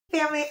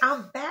Family,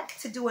 I'm back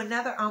to do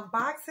another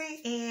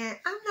unboxing, and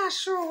I'm not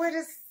sure if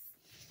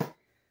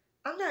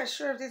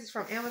this is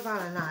from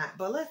Amazon or not,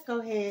 but let's go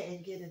ahead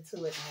and get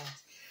into it now.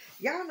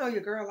 Y'all know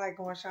your girl like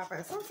going shopping,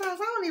 and sometimes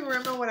I don't even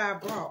remember what I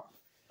brought.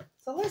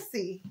 So let's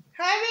see.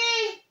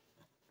 Hubby!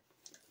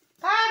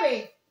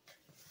 I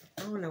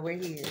don't know where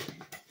he is.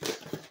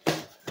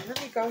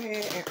 Let me go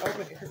ahead and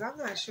open it, because I'm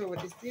not sure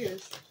what this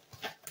is.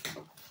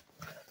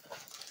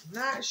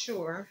 Not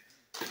sure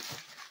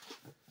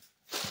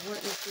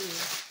what this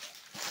is.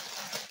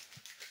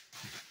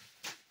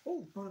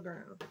 Oh, on the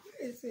ground.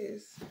 What is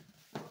this?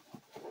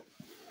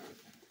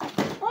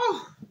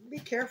 Oh, be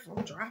careful.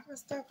 I'm dropping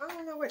stuff. I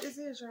don't know what this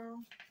is, y'all.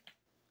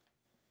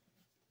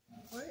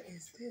 What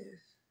is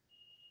this?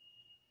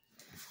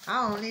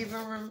 I don't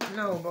even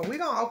know, but we're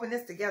going to open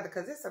this together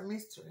because it's a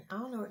mystery. I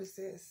don't know what this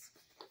is.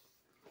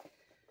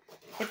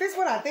 If it's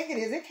what I think it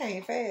is, it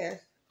came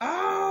fast.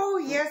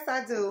 Oh, yes,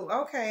 I do.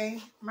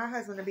 Okay. My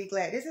husband will be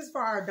glad. This is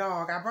for our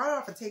dog. I brought it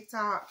off of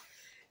TikTok.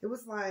 It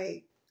was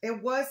like,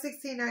 it was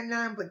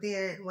 $16.99, but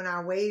then when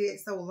I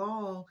waited so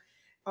long,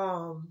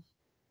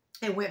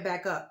 it went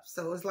back up.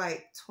 So it was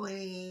like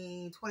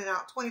 $25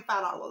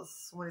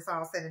 when it's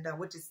all said and done,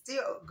 which is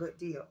still a good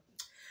deal.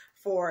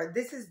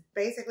 This is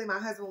basically my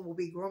husband will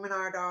be grooming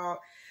our dog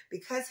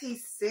because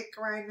he's sick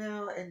right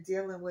now and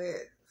dealing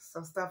with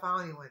some stuff I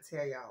don't even want to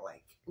tell y'all.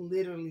 Like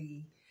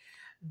literally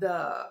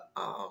the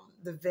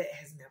vet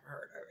has never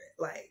heard of it.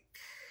 Like,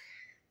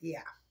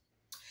 yeah.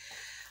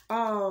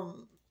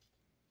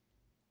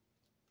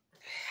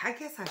 I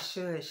guess I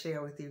should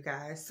share with you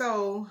guys.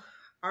 So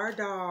our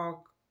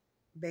dog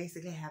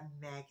basically have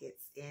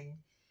maggots in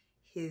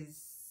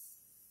his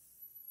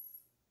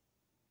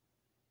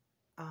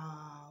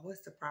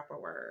what's the proper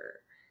word?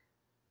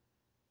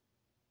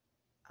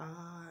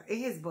 In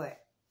his butt,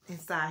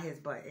 inside his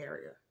butt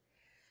area.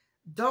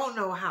 Don't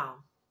know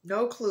how.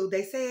 No clue.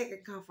 They say it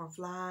can come from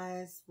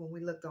flies when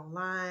we looked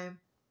online.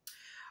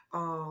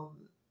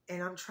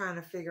 And I'm trying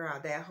to figure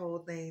out that whole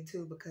thing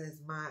too, because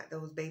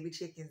those baby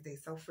chickens, they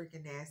so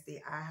freaking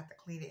nasty. I have to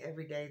clean it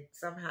every day.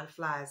 Somehow the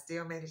flies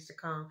still manage to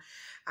come.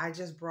 I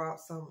just brought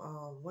some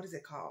what is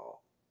it called?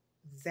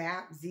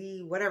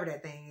 Z, whatever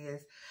that thing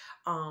is.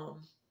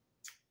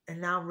 And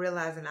now I'm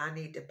realizing I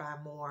need to buy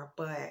more,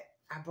 but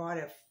I bought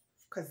it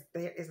because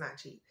it's not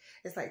cheap.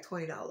 It's like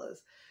 $20.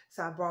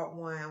 So I bought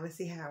one. I'm going to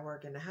see how it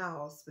works in the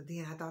house. But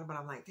then I thought about it.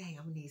 I'm like, dang,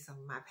 I'm going to need some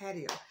in my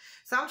patio.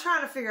 So I'm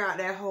trying to figure out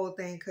that whole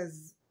thing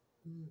because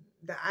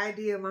the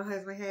idea my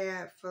husband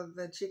had for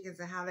the chickens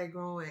and how they're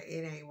growing,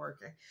 it ain't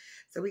working.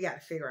 So we got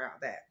to figure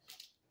out that.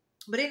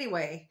 But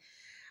anyway,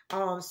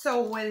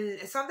 so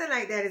when something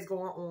like that is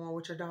going on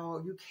with your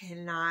dog,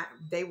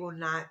 they will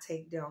not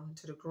take them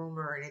to the groomer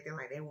or anything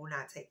like that. They will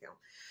not take them.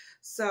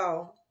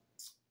 So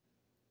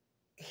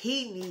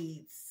he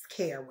needs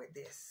care with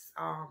this.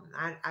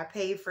 I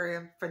paid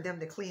for them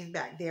to clean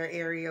back their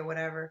area or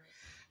whatever.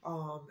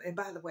 And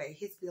by the way,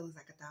 his bill is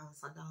like $1,000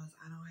 some. I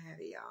don't have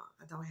it, y'all.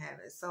 I don't have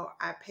it. So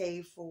I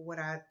paid for what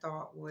I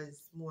thought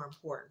was more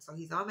important. So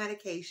he's on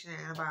medication,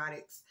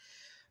 antibiotics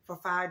for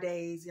 5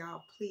 days.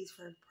 Y'all, please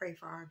pray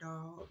for our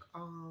dog.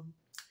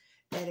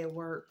 That it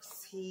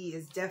works. He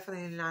is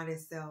definitely not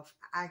himself.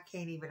 I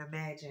can't even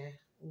imagine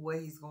what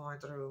he's going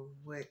through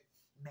with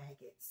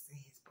maggots in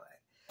his butt.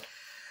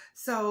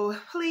 So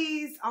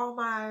please, all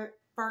my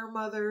fur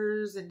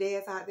mothers and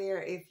dads out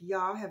there, if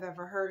y'all have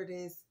ever heard of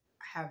this,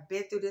 have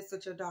been through this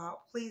with your dog,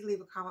 please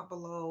leave a comment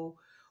below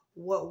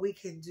what we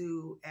can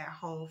do at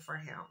home for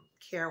him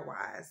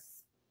care-wise,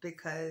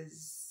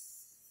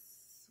 because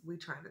we're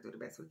trying to do the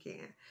best we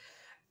can.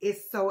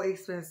 It's so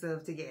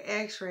expensive to get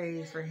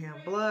x-rays for him,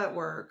 blood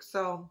work.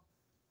 So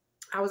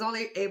I was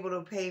only able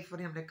to pay for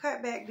him to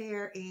cut back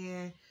there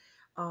and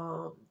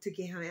to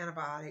get him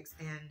antibiotics,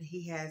 and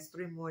he has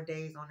 3 more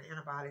days on the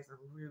antibiotics. And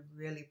we're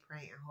really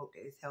praying and hope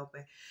that it's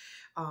helping.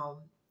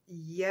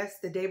 Yes,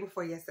 the day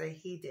before yesterday,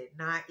 he did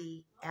not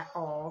eat at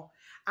all.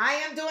 I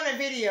am doing a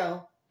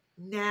video.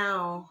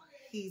 Now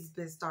he's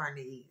been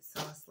starting to eat. So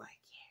it's like,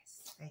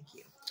 yes, thank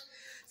you.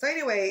 So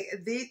anyway,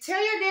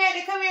 tell your dad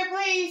to come here,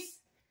 please.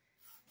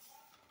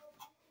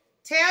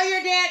 Tell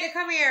your dad to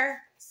come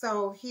here.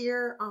 So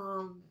here,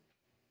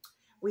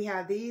 we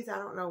have these. I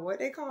don't know what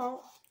they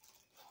call.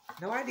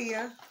 No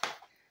idea.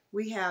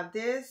 We have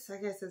this. I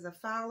guess it's a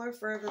fowler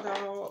for the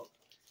dog.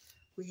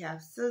 We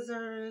have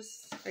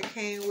scissors that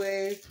came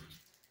with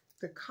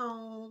the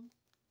comb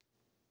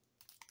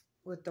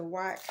with the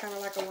white, kind of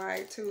like a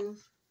wide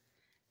tooth.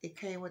 It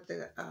came with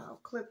the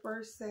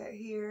clipper set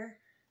here.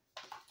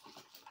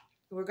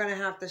 We're going to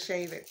have to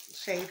shave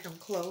him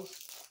close.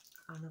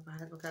 I don't know if my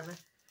husband coming.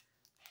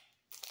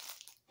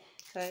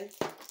 Okay.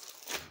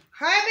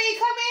 Hubby,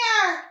 come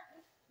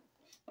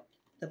here.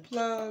 The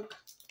plug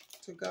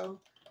to go.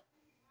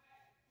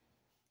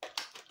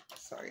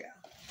 Sorry, y'all.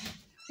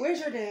 Where's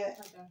your dad?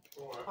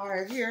 Okay. All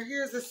right,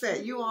 here's the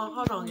set. You on?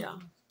 Hold on, y'all.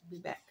 Be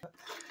back.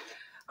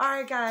 All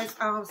right, guys.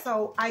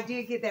 So I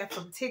did get that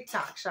from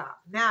TikTok shop.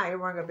 Now it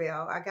rung a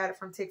bell. I got it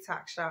from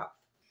TikTok shop,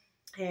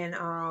 and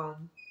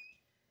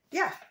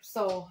yeah.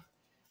 So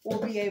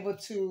we'll be able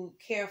to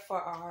care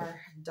for our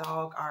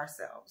dog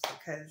ourselves.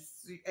 Because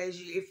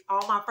if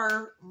all my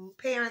fur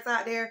parents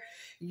out there,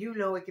 you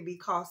know it can be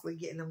costly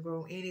getting them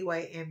groomed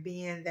anyway. And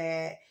being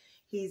that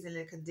he's in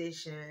a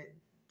condition,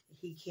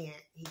 he can't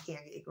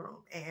get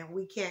groomed, and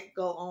we can't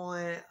go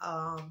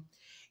on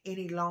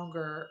any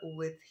longer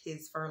with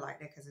his fur like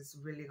that because it's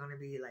really gonna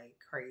be like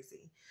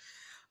crazy.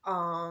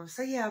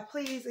 So yeah,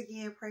 please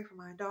again pray for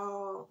my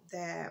dog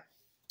that,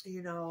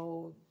 you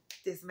know,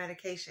 this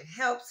medication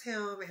helps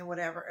him and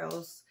whatever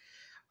else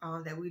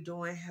that we're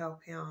doing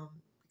help him,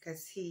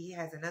 because he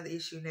has another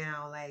issue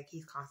now, like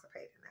he's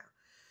constipated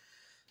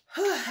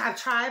now.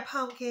 I've tried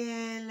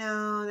pumpkin.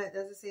 No, that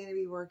doesn't seem to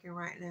be working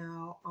right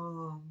now.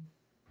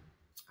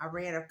 I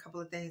read a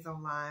couple of things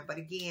online, but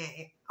again,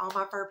 all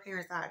my fur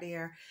parents out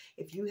there,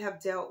 if you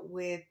have dealt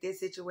with this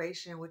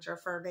situation with your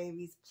fur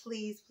babies,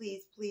 please,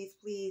 please, please,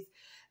 please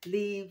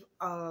leave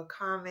a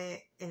comment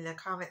in the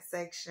comment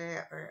section,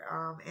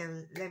 or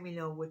and let me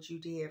know what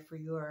you did for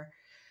your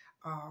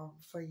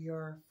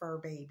fur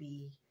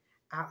baby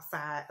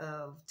outside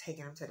of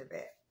taking them to the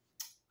vet.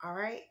 All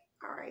right.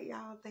 All right,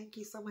 y'all. Thank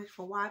you so much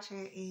for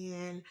watching.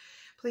 And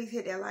please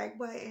hit that like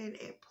button.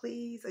 And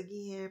please,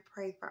 again,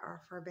 pray for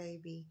our fur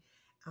baby.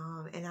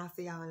 And I'll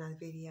see y'all in another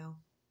video.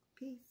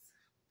 Peace.